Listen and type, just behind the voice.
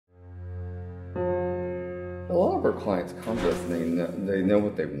A lot of our clients come to us and they know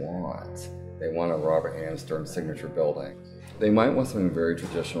what they want. They want a Robert A.M. signature building. They might want something very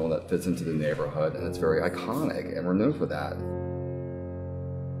traditional that fits into the neighborhood and it's very iconic, and we're known for that.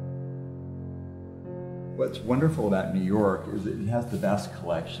 What's wonderful about New York is that it has the best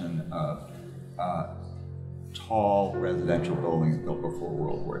collection of tall residential buildings built before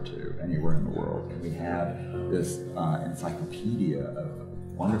World War II anywhere in the world. And we have this encyclopedia of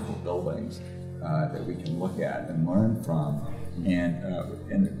wonderful buildings that we can look at and learn from.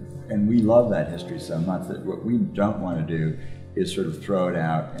 And we love that history so much that what we don't want to do is sort of throw it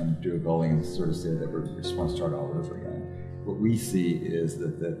out and do a building and sort of say that we just want to start all over again. What we see is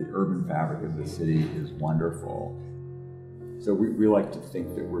that the urban fabric of the city is wonderful. So we like to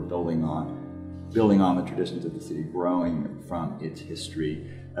think that we're building on the traditions of the city, growing from its history,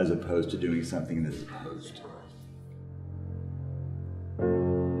 as opposed to doing something that's opposed to it.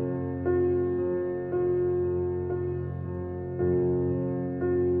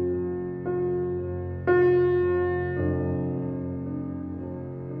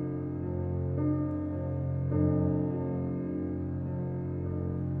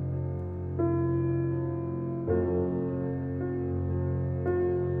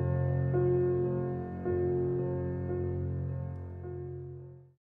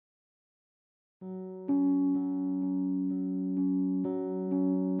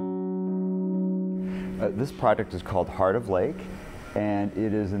 This project is called Heart of Lake, and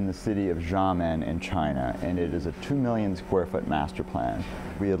it is in the city of Hagmann in China, and it is a 2 million square foot master plan.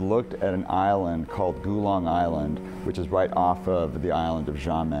 We had looked at an island called Gulong Island, which is right off of the island of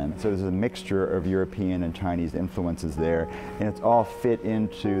Hagmann. So there's a mixture of European and Chinese influences there, and it's all fit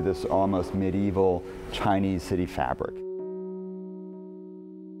into this almost medieval Chinese city fabric.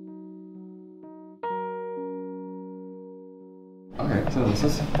 Okay, so this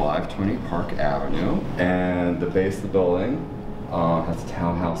is 520 Park Avenue, and the base of the building has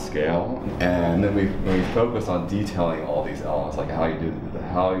townhouse scale, and then we focus on detailing all these elements, like how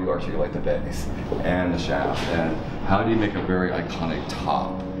you articulate the base and the shaft, and how do you make a very iconic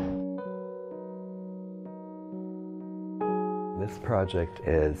top. This project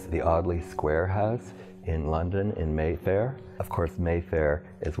is the Audley Square House in London, in Mayfair. Of course, Mayfair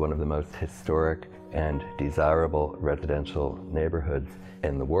is one of the most historic and desirable residential neighborhoods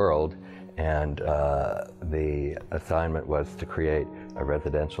in the world, and the assignment was to create a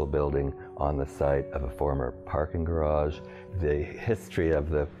residential building on the site of a former parking garage. The history of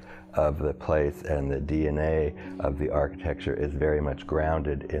the place and the DNA of the architecture is very much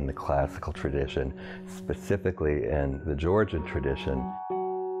grounded in the classical tradition, specifically in the Georgian tradition.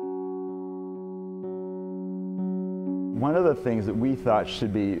 One of the things that we thought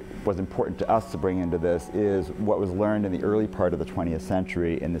was important to us to bring into this is what was learned in the early part of the 20th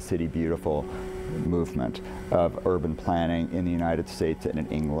century in the City Beautiful movement of urban planning in the United States and in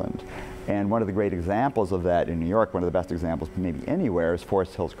England. And one of the great examples of that in New York, one of the best examples maybe anywhere, is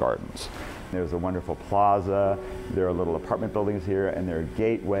Forest Hills Gardens. There's a wonderful plaza, there are little apartment buildings here, and there are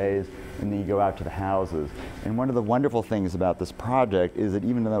gateways, and then you go out to the houses. And one of the wonderful things about this project is that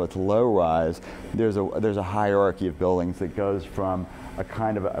even though it's low-rise, there's a hierarchy of buildings that goes from a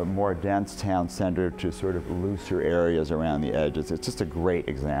kind of a more dense town center to sort of looser areas around the edges. It's just a great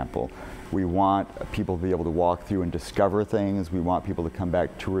example. We want people to be able to walk through and discover things. We want people to come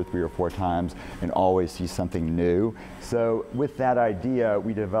back 2 or 3 or 4 times and always see something new. So with that idea,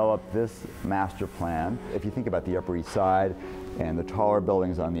 we developed this master plan. If you think about the Upper East Side and the taller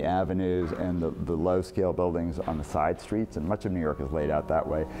buildings on the avenues and the low-scale buildings on the side streets, and much of New York is laid out that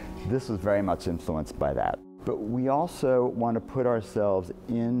way, this was very much influenced by that. But we also want to put ourselves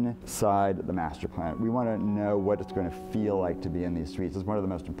inside the master plan. We want to know what it's going to feel like to be in these streets. It's one of the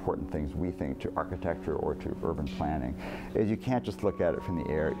most important things, we think, to architecture or to urban planning, is you can't just look at it from the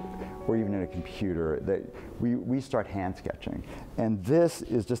air or even in a computer. That we start hand sketching. And this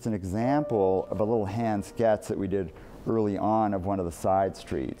is just an example of a little hand sketch that we did early on of one of the side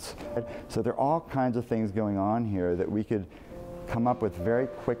streets. So there are all kinds of things going on here that we could come up with very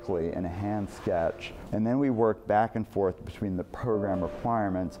quickly in a hand sketch, and then we work back and forth between the program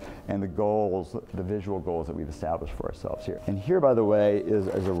requirements and the goals, the visual goals that we've established for ourselves here. And here, by the way, is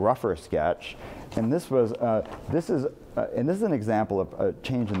a rougher sketch, and this is an example of a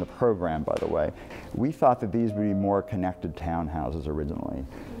change in the program, by the way. We thought that these would be more connected townhouses originally.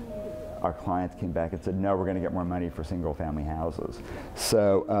 our clients came back and said, no, we're going to get more money for single-family houses.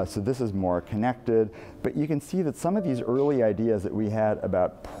 So, so this is more connected, but you can see that some of these early ideas that we had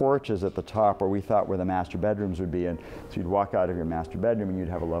about porches at the top where we thought where the master bedrooms would be, and so you'd walk out of your master bedroom and you'd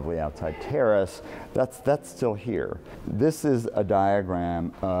have a lovely outside terrace, that's still here. This is a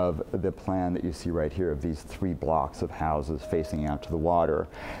diagram of the plan that you see right here of these 3 blocks of houses facing out to the water.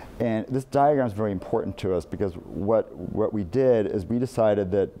 And this diagram is very important to us because what we did is we decided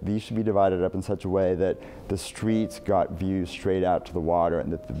that these should be divided up in such a way that the streets got views straight out to the water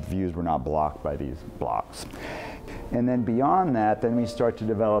and that the views were not blocked by these blocks. And then beyond that, then we start to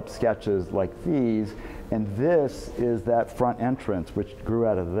develop sketches like these, and this is that front entrance which grew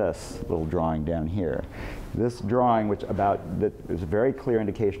out of this little drawing down here. This drawing, which that is a very clear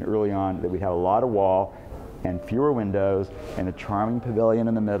indication early on that we'd have a lot of wall and fewer windows and a charming pavilion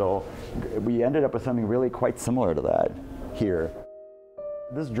in the middle. We ended up with something really quite similar to that here.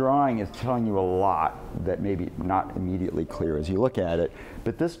 This drawing is telling you a lot that maybe not immediately clear as you look at it,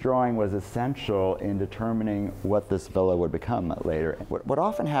 but this drawing was essential in determining what this villa would become later. What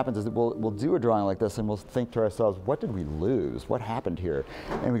often happens is that we'll do a drawing like this and we'll think to ourselves, what did we lose? What happened here?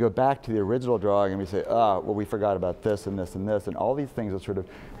 And we go back to the original drawing and we say, oh, well, we forgot about this and this and this, and all these things that sort of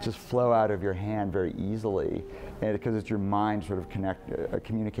just flow out of your hand very easily, and because it's your mind sort of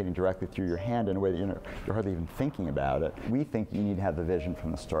communicating directly through your hand in a way that you're hardly even thinking about it. We think you need to have the vision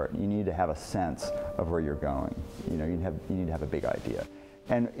from the start. You need to have a sense of where you're going. You need to have a big idea.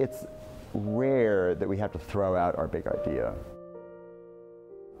 And it's rare that we have to throw out our big idea.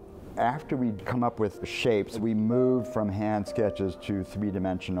 After we come up with shapes, we move from hand sketches to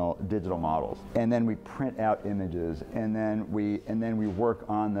 3-dimensional digital models. And then we print out images, and then we work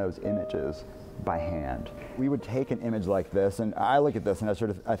on those images by hand. We would take an image like this, and I look at this and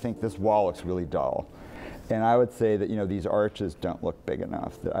I think this wall looks really dull. And I would say that these arches don't look big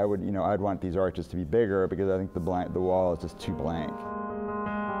enough. That I'd want these arches to be bigger because I think the wall is just too blank.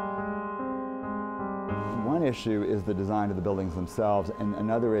 One issue is the design of the buildings themselves, and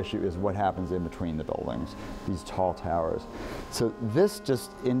another issue is what happens in between the buildings, these tall towers. So this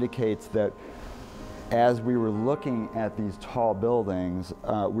just indicates that as we were looking at these tall buildings,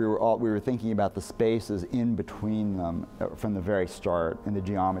 we were thinking about the spaces in between them from the very start and the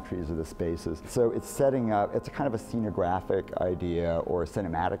geometries of the spaces. So it's setting up, it's a kind of a scenographic idea or a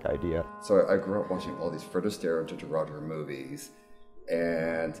cinematic idea. So I grew up watching all these Fred Astaire and Ginger Rogers movies,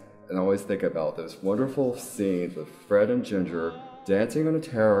 and I always think about those wonderful scenes with Fred and Ginger dancing on a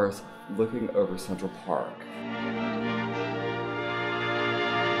terrace looking over Central Park.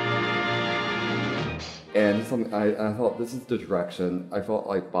 And I thought, this is the direction. I felt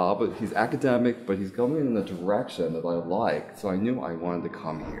like Bob, he's academic, but he's going in the direction that I like, so I knew I wanted to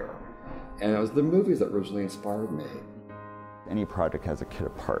come here. And it was the movies that originally inspired me. Any project has a kit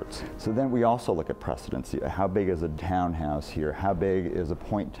of parts. So then we also look at precedence. How big is a townhouse here? How big is a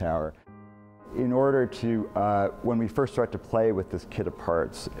point tower? In order to, when we first start to play with this kit of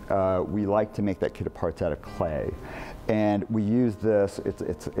parts, we like to make that kit of parts out of clay. And we use this,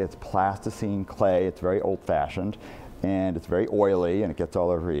 it's plasticine clay, it's very old-fashioned, and it's very oily, and it gets all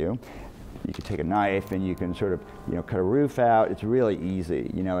over you. You can take a knife and you can sort of, cut a roof out. It's really easy.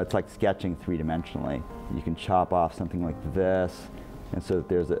 It's like sketching 3-dimensionally. You can chop off something like this, and so that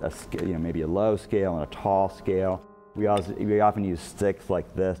there's a scale, maybe a low scale and a tall scale. We often use sticks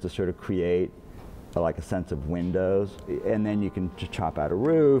like this to sort of create like a sense of windows, and then you can just chop out a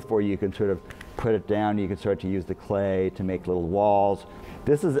roof, or you can sort of put it down. You can start to use the clay to make little walls.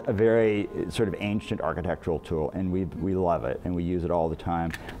 This is a very sort of ancient architectural tool, and we love it, and we use it all the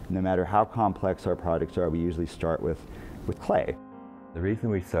time. No matter how complex our projects are, we usually start with clay. The reason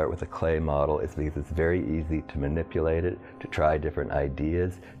we start with a clay model is because it's very easy to manipulate it, to try different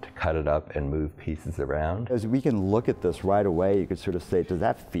ideas, to cut it up and move pieces around. As we can look at this right away, you could sort of say, does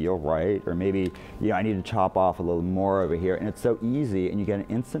that feel right? Or maybe, I need to chop off a little more over here. And it's so easy, and you get an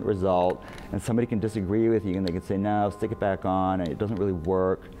instant result, and somebody can disagree with you, and they can say, no, stick it back on, and it doesn't really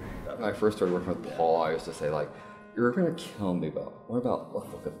work. When I first started working with Paul, I used to say, like, you're going to kill me, but what about,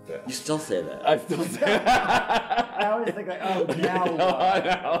 let's look at this. You still say that. I still say that. I always think like, oh, now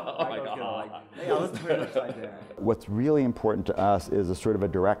what? Oh my God. Yeah, let's put it upside down. What's really important to us is a sort of a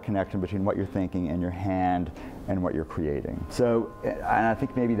direct connection between what you're thinking and your hand and what you're creating. So, and I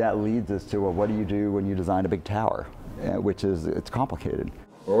think maybe that leads us to, well, what do you do when you design a big tower? Which is, it's complicated.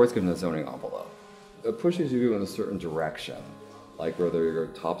 We're always given a zoning envelope. It pushes you in a certain direction. Like whether your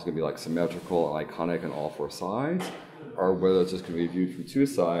top's going to be like symmetrical and iconic on all 4 sides, or whether it's just going to be viewed from 2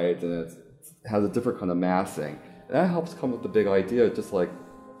 sides and it has a different kind of massing. And that helps come with the big idea, just like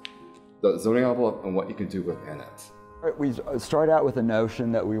the zoning envelope and what you can do within it. We start out with a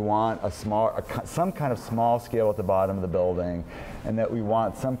notion that we want some kind of small scale at the bottom of the building, and that we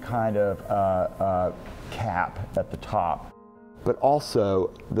want some kind of cap at the top. But also,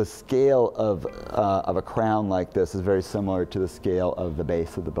 the scale of a crown like this is very similar to the scale of the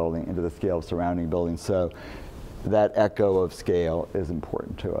base of the building and to the scale of surrounding buildings. So that echo of scale is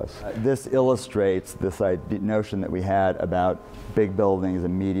important to us. This illustrates this notion that we had about big buildings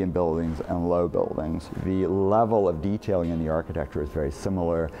and medium buildings and low buildings. The level of detailing in the architecture is very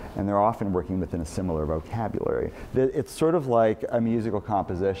similar, and they're often working within a similar vocabulary. It's sort of like a musical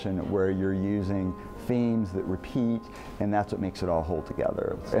composition where you're using themes that repeat, and that's what makes it all hold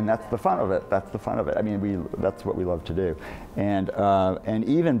together. And that's the fun of it. That's the fun of it. I mean, that's what we love to do. And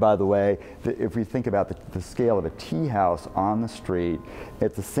even, by the way, if we think about the scale of a tea house on the street,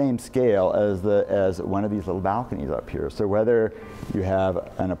 it's the same scale as one of these little balconies up here. So whether you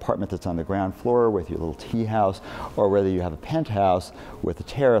have an apartment that's on the ground floor with your little tea house, or whether you have a penthouse with a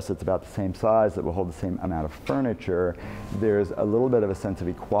terrace that's about the same size that will hold the same amount of furniture, there's a little bit of a sense of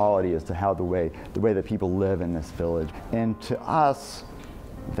equality as to how the way that people live in this village. And to us,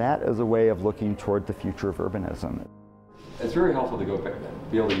 that is a way of looking toward the future of urbanism. It's very helpful to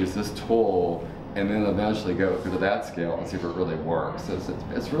be able to use this tool and then eventually go to that scale and see if it really works.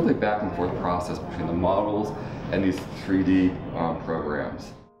 It's really back and forth process between the models and these 3D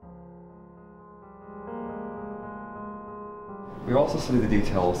programs. We also see the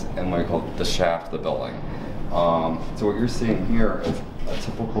details in what we call the shaft of the building. So what you're seeing here is a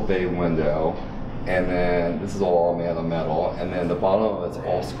typical bay window, and then this is all made of metal, and then the bottom of it's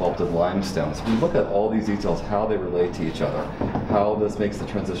all sculpted limestone. So we look at all these details, how they relate to each other, how this makes the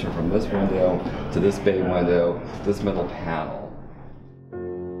transition from this window to this bay window, this middle panel.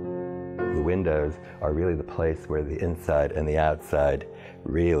 The windows are really the place where the inside and the outside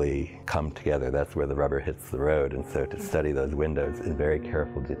really come together. That's where the rubber hits the road, and so to study those windows in very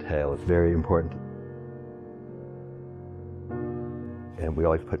careful detail is very important. And we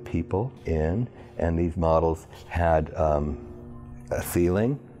always put people in, and these models had a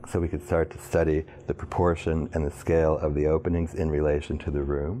ceiling, so we could start to study the proportion and the scale of the openings in relation to the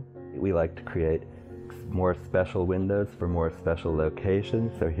room. We like to create more special windows for more special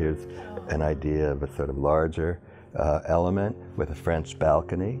locations. So here's an idea of a sort of larger element with a French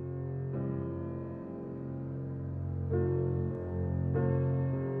balcony.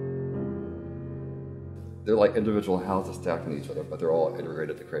 They're like individual houses stacked on each other, but they're all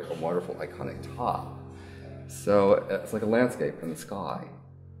integrated to create a wonderful, iconic top. So it's like a landscape in the sky.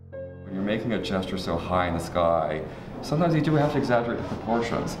 When you're making a gesture so high in the sky, sometimes you do have to exaggerate the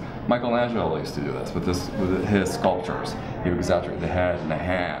proportions. Michelangelo used to do this with his sculptures. He would exaggerate the head and the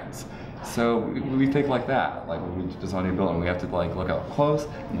hands. So we think like that. Like when we design a building, we have to like look up close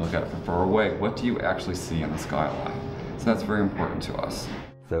and look at it from far away. What do you actually see in the skyline? So that's very important to us.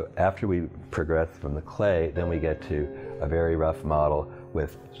 So after we progress from the clay, then we get to a very rough model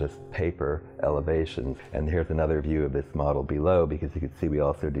with just paper elevations. And here's another view of this model below, because you can see we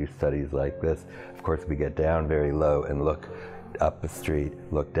also do studies like this. Of course, we get down very low and look up the street,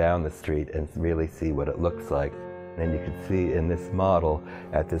 look down the street, and really see what it looks like. And you can see in this model,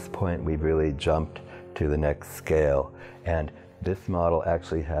 at this point, we've really jumped to the next scale. And this model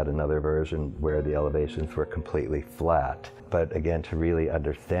actually had another version where the elevations were completely flat. But again, to really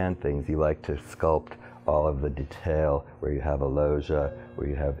understand things, you like to sculpt all of the detail, where you have a loggia, where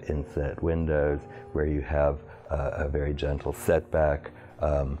you have inset windows, where you have a very gentle setback.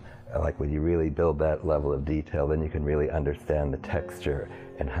 Like when you really build that level of detail, then you can really understand the texture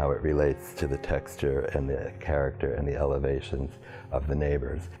and how it relates to the texture and the character and the elevations of the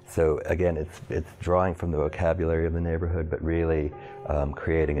neighbors. So again, it's drawing from the vocabulary of the neighborhood, but really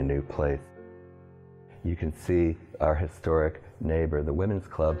creating a new place. You can see our historic neighbor, the Women's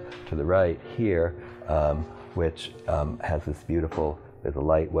Club, to the right here, which has this beautiful, there's a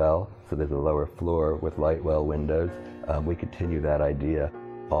light well, so there's a lower floor with light well windows. We continue that idea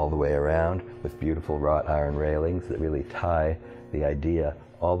all the way around with beautiful wrought iron railings that really tie the idea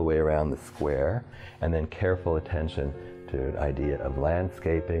all the way around the square, and then careful attention to an idea of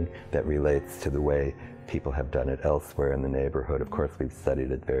landscaping that relates to the way people have done it elsewhere in the neighborhood. Of course, we've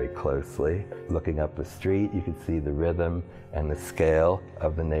studied it very closely. Looking up the street, you can see the rhythm and the scale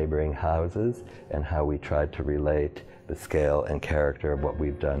of the neighboring houses and how we tried to relate the scale and character of what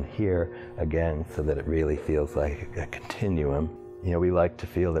we've done here, again, so that it really feels like a continuum. You know, we like to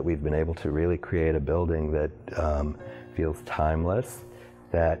feel that we've been able to really create a building that feels timeless,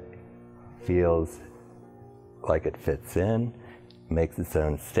 that feels like it fits in, makes its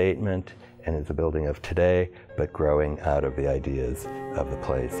own statement, and is a building of today, but growing out of the ideas of the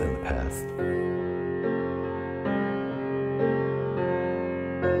place in the past.